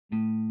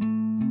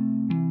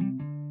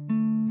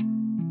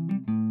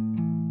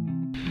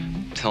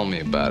Tell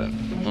me about it.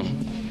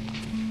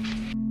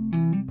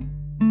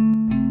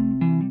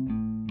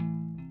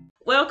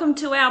 Welcome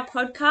to our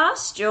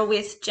podcast. You're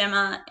with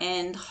Gemma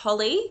and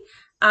Holly.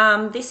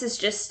 This is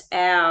just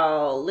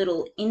our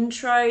little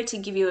intro to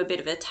give you a bit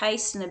of a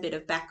taste and a bit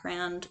of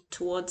background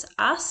towards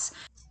us.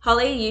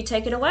 Holly, you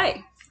take it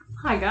away.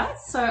 Hi guys,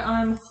 so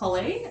I'm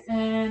Holly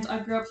and I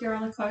grew up here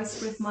on the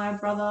coast with my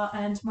brother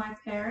and my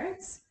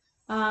parents.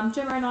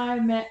 Gemma and I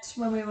met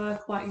when we were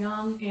quite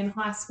young in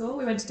high school.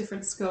 We went to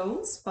different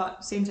schools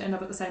but seemed to end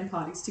up at the same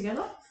parties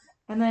together.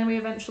 And then we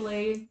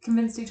eventually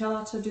convinced each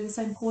other to do the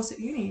same course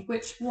at uni,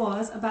 which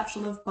was a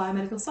Bachelor of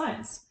Biomedical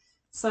Science.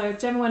 So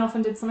Gemma went off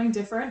and did something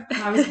different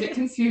and I was a bit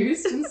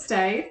confused and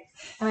stayed.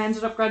 And I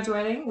ended up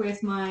graduating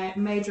with my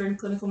major in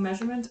clinical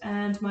measurement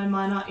and my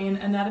minor in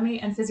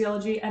anatomy and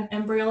physiology and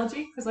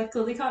embryology because I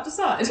clearly can't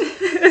decide.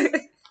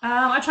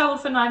 I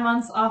travelled for 9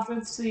 months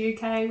afterwards to the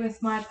UK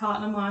with my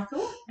partner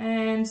Michael,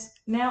 and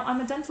now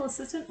I'm a dental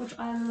assistant, which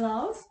I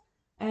love.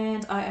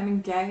 And I am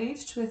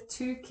engaged with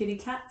 2 kitty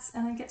cats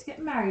and I get to get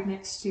married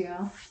next year.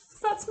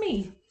 So that's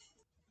me.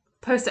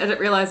 Post-edit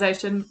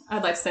realisation,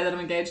 I'd like to say that I'm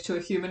engaged to a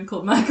human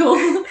called Michael,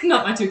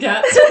 not my 2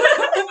 cats.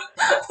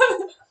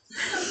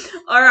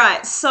 All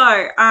right,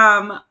 so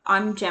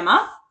I'm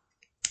Gemma.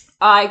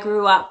 I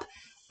grew up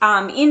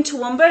in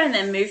Toowoomba and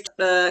then moved to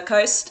the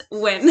coast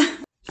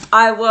when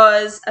I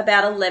was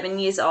about 11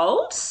 years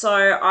old. So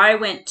I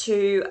went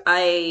to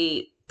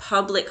a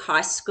public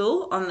high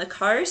school on the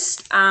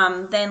coast,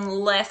 then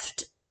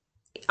left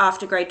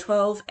after grade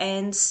 12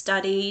 and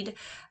studied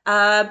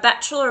a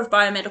Bachelor of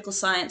Biomedical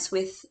Science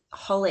with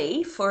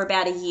Holly for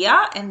about a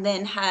year, and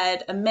then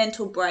had a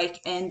mental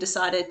break and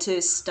decided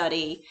to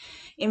study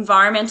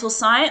environmental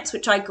science,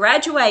 which I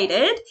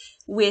graduated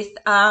with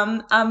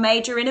a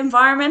major in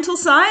environmental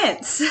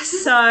science.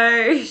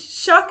 So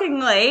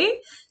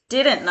shockingly,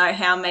 didn't know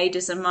how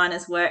majors and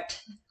minors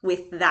worked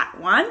with that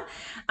one.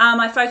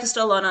 I focused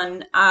a lot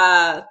on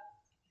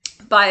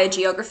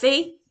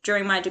biogeography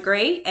during my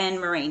degree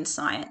and marine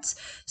science.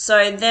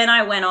 So then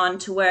I went on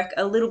to work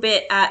a little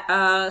bit at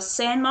a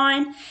sand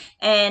mine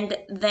and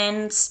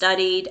then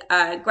studied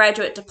a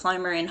graduate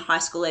diploma in high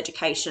school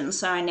education.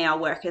 So I now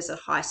work as a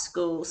high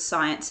school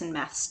science and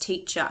maths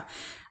teacher.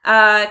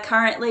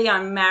 Currently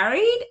I'm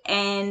married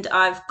and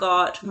I've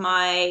got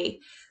my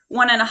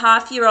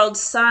 1.5-year-old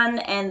son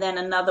and then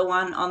another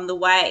one on the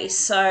way.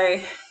 So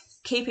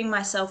keeping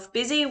myself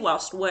busy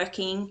whilst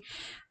working.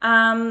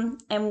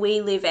 And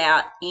we live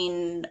out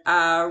in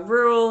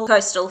rural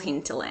coastal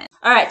hinterland.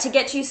 All right, to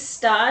get you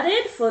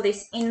started for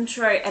this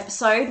intro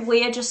episode,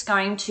 we are just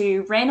going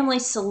to randomly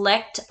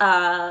select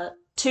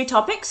 2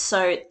 topics.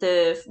 So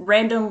the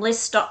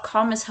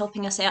randomlist.com is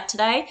helping us out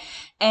today,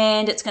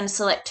 and it's going to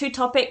select 2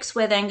 topics.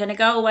 We're then going to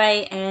go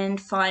away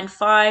and find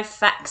 5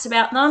 facts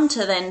about them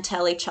to then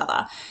tell each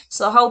other.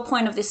 So the whole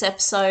point of this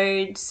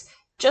episode's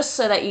just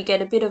so that you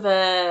get a bit of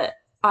a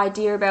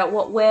idea about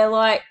what we're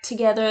like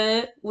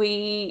together.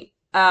 We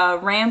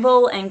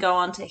ramble and go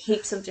on to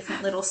heaps of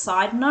different little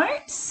side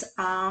notes,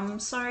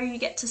 so you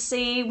get to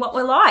see what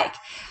we're like.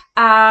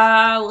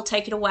 We'll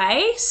take it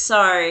away.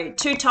 So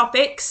 2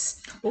 topics.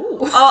 Ooh.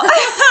 Oh.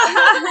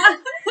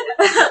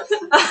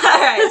 All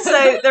right,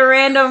 so the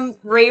random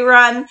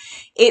rerun,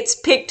 it's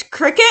picked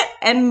cricket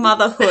and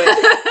motherhood.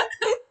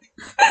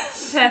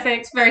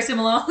 Perfect, very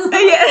similar.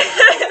 Yeah.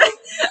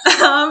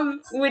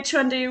 Which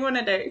one do you want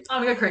to do?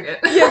 I'm gonna go cricket.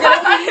 You're going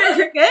to do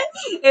cricket?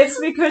 It's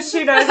because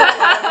she knows a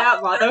lot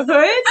about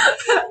motherhood.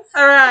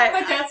 All right.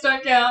 My cats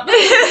don't count.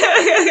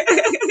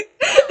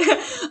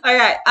 All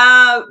right.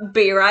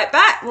 Be right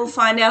back. We'll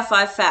find our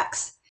 5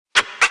 facts.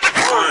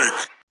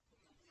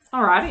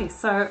 Alrighty,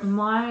 so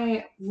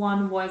my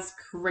one was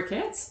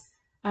cricket,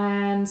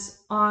 and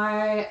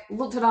I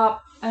looked it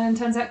up, and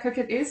turns out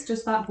cricket is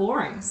just that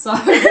boring. So,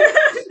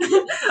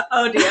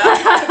 Oh dear,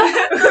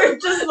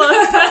 we've just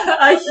lost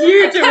a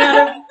huge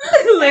amount of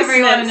listeners.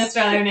 Everyone in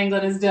Australia and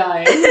England is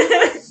dying.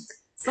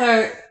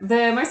 So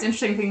the most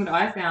interesting thing that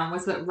I found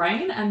was that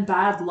rain and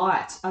bad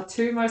light are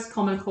 2 most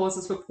common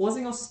causes for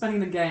pausing or suspending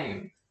the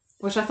game.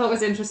 Which I thought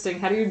was interesting.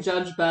 How do you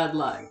judge bad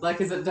light? Like,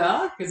 is it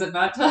dark? Is it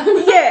nighttime?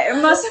 Yeah,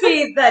 it must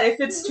be that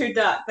if it's too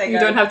dark, they You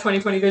don't have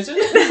 20/20 vision?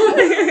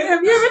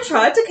 Have you ever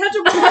tried to catch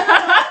a ball?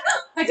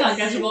 I can't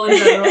catch a ball in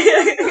general.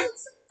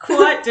 It's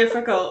quite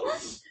difficult.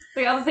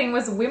 The other thing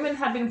was women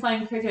had been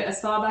playing cricket as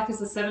far back as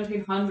the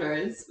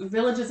 1700s.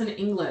 Villages in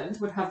England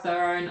would have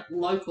their own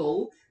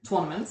local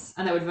tournaments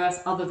and they would verse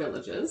other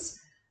villages.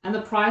 And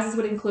the prizes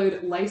would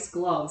include lace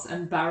gloves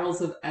and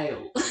barrels of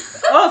ale.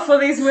 Oh, for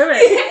these women.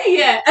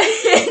 Yeah.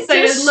 So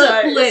you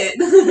look lit.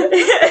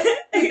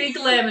 Big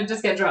glam and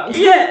just get drunk.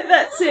 Yeah,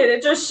 that's it.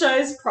 It just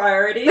shows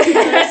priorities in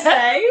those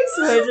days.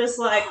 We're just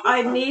like,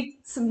 I need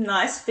some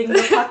nice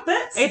finger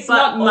puppets. It's but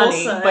not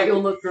money, also... but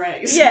you'll look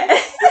great. Yeah.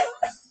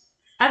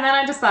 And then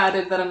I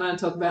decided that I'm going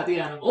to talk about the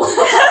animal.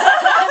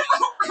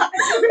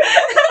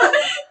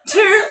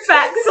 2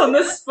 facts on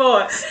the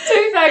sport.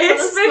 2 facts on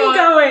the sport. It's been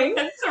going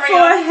for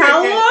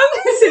how long?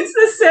 Since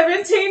the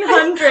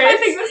 1700s. I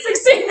think the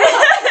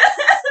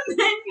 1600s.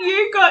 Then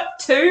you got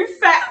 2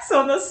 facts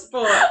on the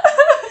sport.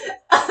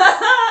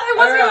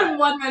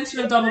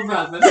 mention of Donald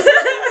Bradman.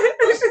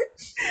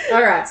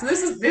 All right, so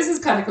this is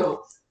kind of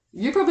cool.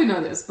 You probably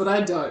know this, but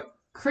I don't.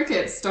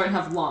 Crickets don't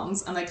have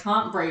lungs, and they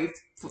can't breathe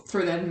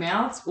through their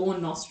mouths or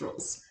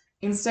nostrils.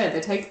 Instead,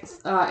 they take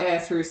air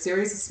through a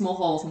series of small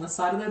holes on the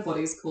side of their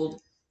bodies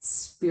called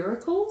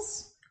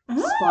spiracles.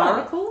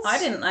 Spiracles? I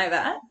didn't know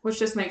that. Which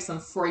just makes them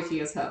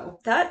freaky as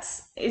hell.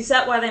 Is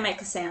that why they make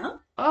the sound?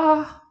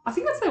 I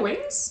think that's their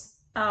wings.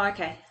 Oh,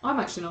 okay. I'm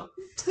actually not.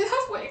 Do they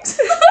have wings?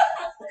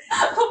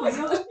 Oh my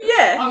god.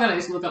 Yeah. I'm gonna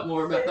need to look up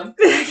more about them.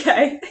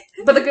 Okay.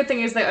 But the good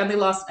thing is they only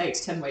last 8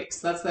 to 10 weeks.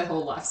 That's their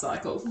whole life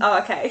cycle. Oh,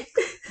 okay.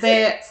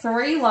 Their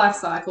 3 life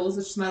cycles,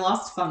 which is my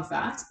last fun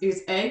fact,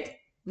 is egg,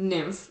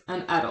 nymph,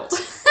 and adult.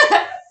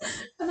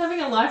 And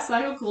having a life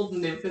cycle called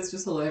nymph is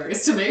just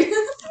hilarious to me.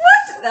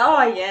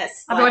 Oh,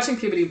 yes. I've been watching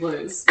Puberty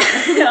Blues.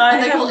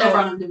 And they call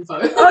everyone a nympho.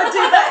 Oh,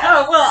 do they?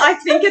 Oh, well, I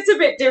think it's a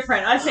bit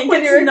different. I think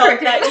When it's you're a not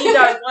cricket. that you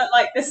don't want,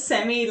 like, the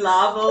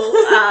semi-larval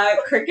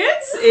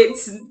crickets.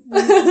 It's...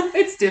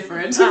 It's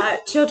different.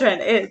 Children,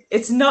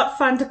 it's not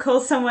fun to call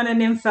someone a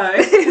nympho.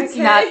 It's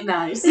not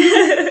nice.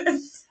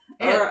 It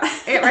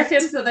Alright.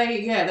 reckons that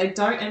they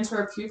don't enter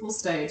a pupal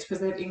stage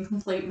because they have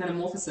incomplete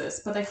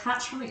metamorphosis, but they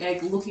hatch from the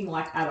egg looking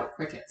like adult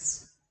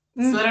crickets.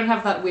 So they don't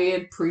have that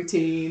weird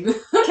preteen.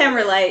 Can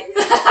relate.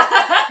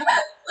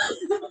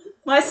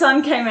 My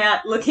son came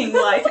out looking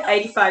like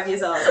 85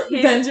 years old.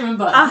 He's Benjamin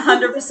Button.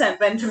 100%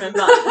 Benjamin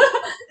Button.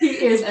 He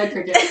is a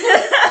cricket.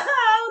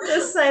 I'll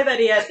just say that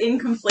he had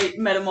incomplete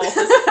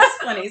metamorphosis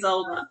when he's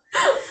older.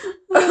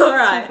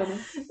 Alright.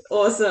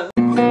 Awesome.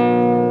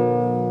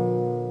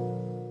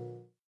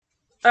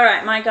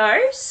 Alright, my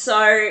go.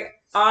 So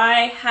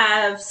I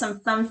have some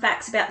fun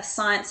facts about the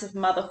science of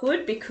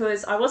motherhood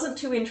because I wasn't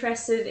too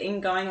interested in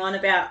going on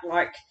about,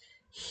 like,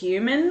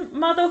 human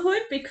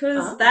motherhood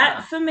because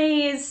that, for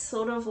me, is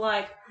sort of,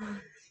 like,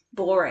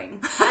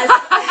 boring.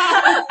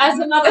 As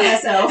a mother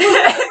herself. Maybe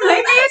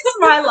it's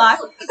my life.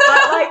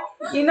 But, like,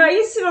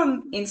 you sit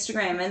on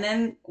Instagram and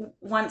then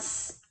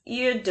once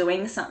you're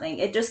doing something,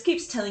 it just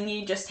keeps telling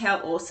you just how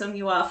awesome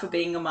you are for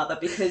being a mother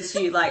because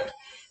you, like,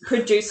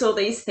 produce all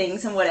these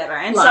things and whatever.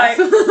 And Life.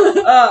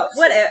 so,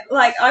 whatever.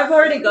 Like, I've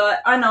already got,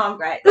 I know I'm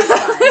great. That's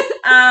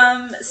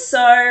fine.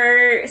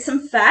 So,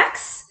 some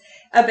facts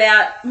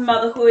about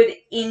motherhood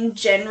in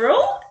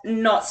general,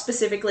 not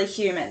specifically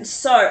humans.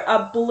 So,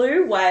 a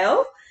blue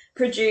whale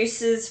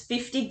produces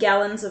 50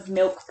 gallons of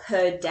milk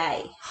per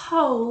day.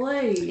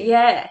 Holy.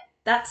 Yeah,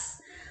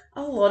 that's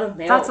a lot of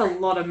milk. That's a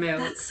lot of milk.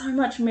 That's so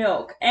much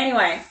milk.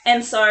 Anyway,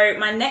 and so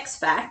my next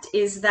fact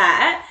is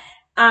that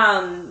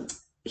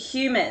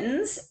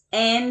humans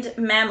and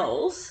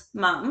mammals,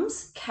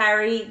 mums,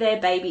 carry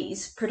their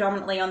babies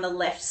predominantly on the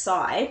left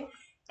side.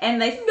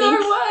 And they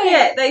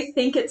think, they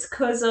think it's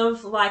because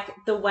of, like,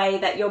 the way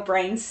that your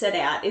brain's set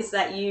out is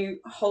that you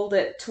hold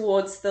it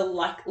towards the,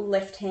 like,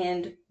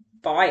 left-hand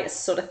bias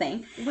sort of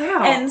thing.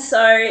 Wow. And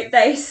so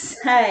they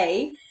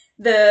say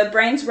the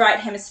brain's right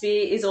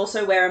hemisphere is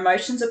also where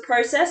emotions are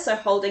processed, so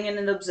holding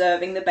and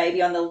observing the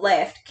baby on the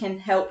left can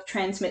help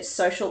transmit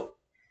social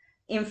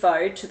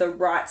info to the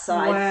right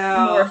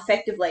side more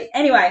effectively.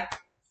 Anyway,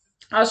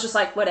 I was just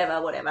like, whatever.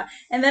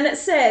 And then it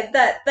said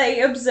that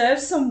they observed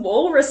some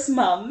walrus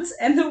mums,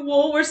 and the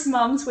walrus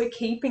mums were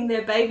keeping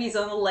their babies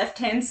on the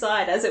left-hand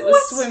side as it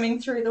was swimming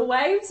through the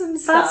waves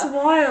and stuff. That's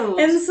wild.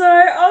 And so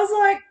I was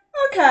like,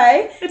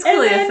 okay. It's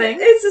clearly a thing.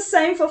 It's the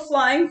same for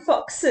flying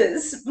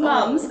foxes.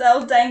 Mums,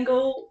 they'll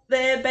dangle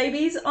their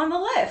babies on the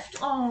left.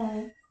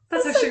 Oh,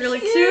 that's so actually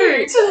really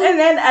cute. And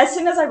then as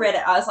soon as I read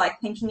it, I was like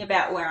thinking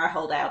about where I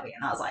hold Albie,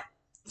 and I was like,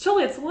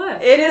 surely it's the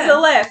left. it is the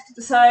left.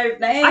 So,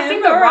 damn. I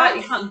think the right,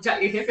 you can't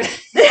jack your hip in.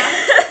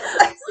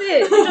 That's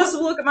it. You just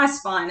look at my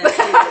spine and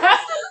see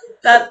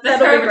that'll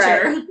be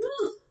great.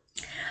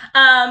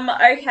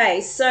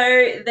 Okay,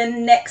 so the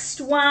next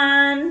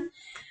one.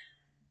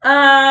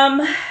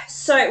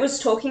 So it was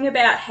talking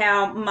about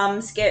how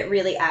mums get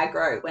really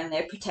aggro when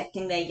they're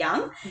protecting their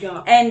young.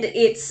 Yeah. And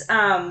it's,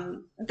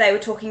 they were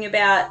talking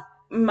about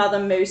mother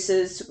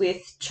mooses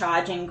with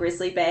charging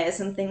grizzly bears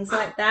and things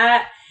like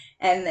that.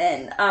 And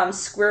then,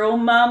 squirrel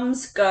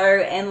mums go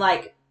and,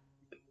 like,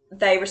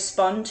 they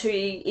respond to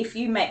if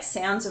you make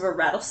sounds of a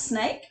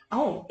rattlesnake.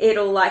 Oh.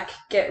 It'll, like,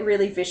 get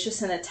really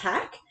vicious and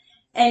attack.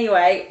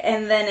 Anyway,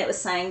 and then it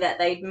was saying that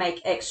they'd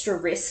make extra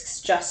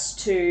risks just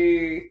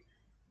to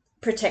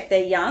protect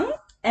their young.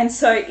 And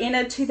so in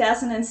a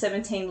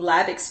 2017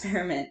 lab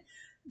experiment,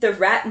 the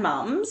rat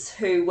mums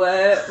who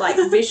were, like,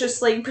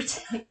 viciously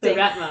protecting... The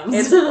rat mums.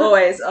 It's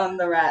always on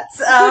the rats.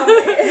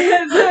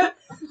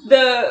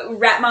 The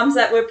rat mums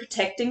that were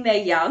protecting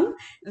their young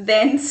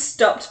then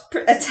stopped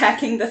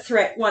attacking the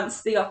threat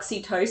once the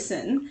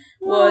oxytocin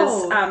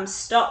was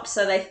stopped.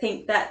 So they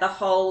think that the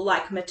whole,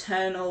 like,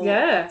 maternal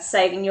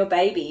saving your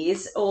baby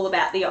is all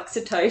about the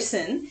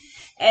oxytocin.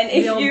 And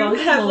if you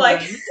have,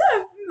 like,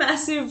 a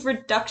massive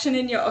reduction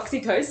in your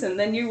oxytocin,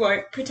 then you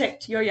won't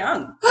protect your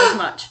young as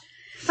much.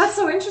 That's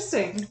so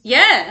interesting.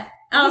 Yeah.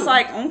 I was Ooh.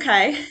 like,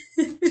 okay.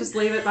 Just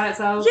leave it by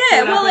itself. Yeah,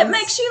 see what well, it happens.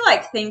 makes you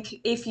like think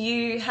if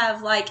you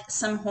have like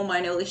some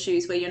hormonal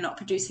issues where you're not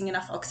producing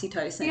enough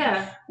oxytocin,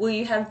 Yeah. will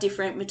you have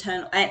different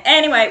maternal...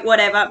 Anyway,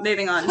 whatever,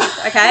 moving on,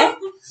 okay?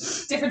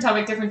 Different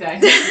topic, different day.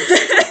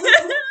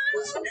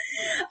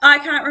 I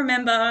can't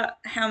remember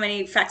how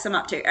many facts I'm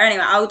up to.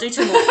 Anyway, I'll do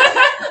 2 more.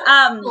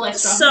 Cholesterol.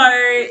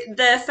 So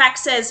the fact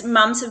says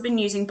mums have been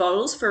using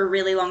bottles for a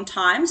really long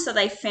time. So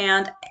they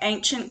found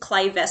ancient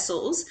clay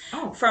vessels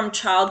Oh. from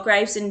child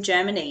graves in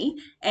Germany,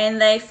 and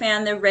they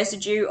found the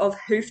residue of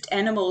hoofed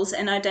animals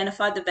and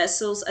identified the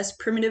vessels as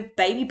primitive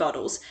baby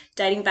bottles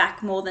dating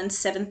back more than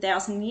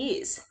 7,000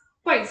 years.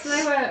 Wait, so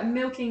they were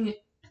milking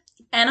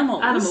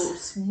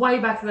Animals. way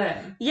back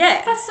then?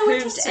 Yeah. That's so hoofed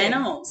interesting.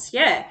 animals.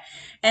 Yeah.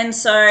 And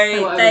so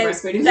were they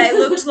over-breastfeeding.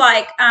 looked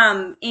like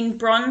in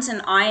Bronze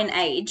and Iron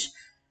Age,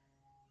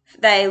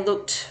 they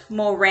looked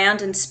more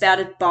round and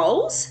spouted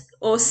bowls,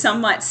 or some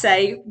might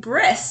say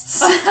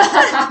breasts.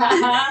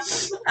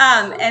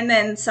 And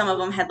then some of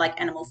them had like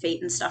animal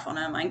feet and stuff on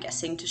them, I'm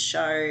guessing, to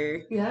show.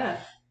 Yeah.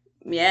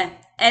 Yeah.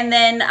 And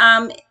then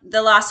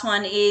the last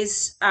one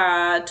is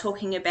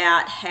talking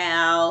about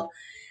how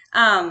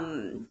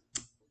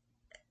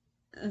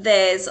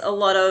there's a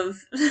lot of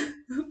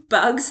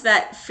bugs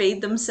that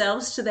feed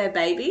themselves to their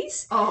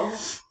babies. Oh,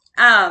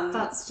 Um,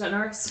 that's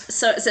generous.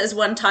 so it says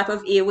one type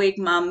of earwig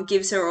mum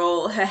gives her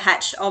all her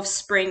hatched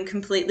offspring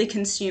completely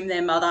consume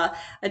their mother,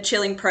 a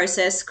chilling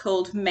process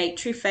called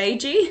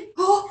matrophagy.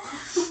 Oh.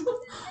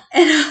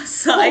 And I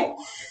was like,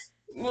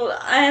 well,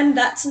 and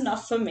that's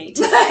enough for me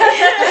today.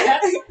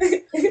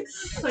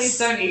 Please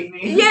don't eat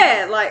me.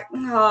 Yeah, like,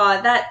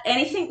 that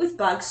anything with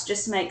bugs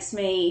just makes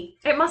me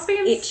It must be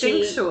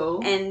itchy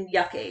instinctual. and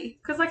yucky.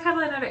 Because like, how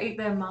do they know to eat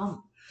their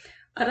mum?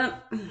 I don't.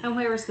 And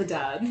where is the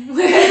dad?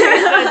 Where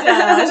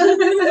is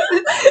the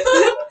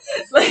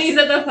dad? He's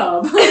at the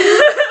pub.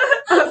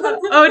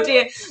 Oh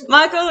dear,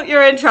 Michael,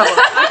 you're in trouble.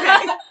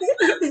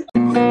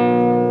 Okay.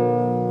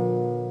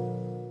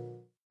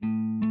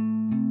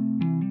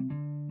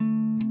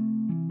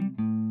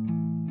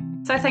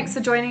 So thanks for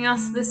joining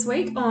us this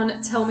week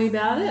on Tell Me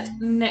About It.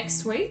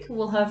 Next week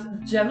we'll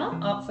have Gemma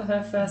up for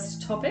her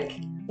first topic,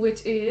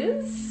 which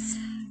is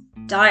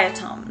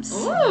Diatoms.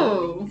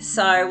 ooh.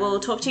 So we'll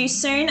talk to you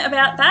soon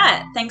about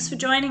that. Thanks for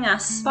joining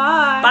us.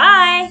 Bye.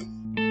 Bye.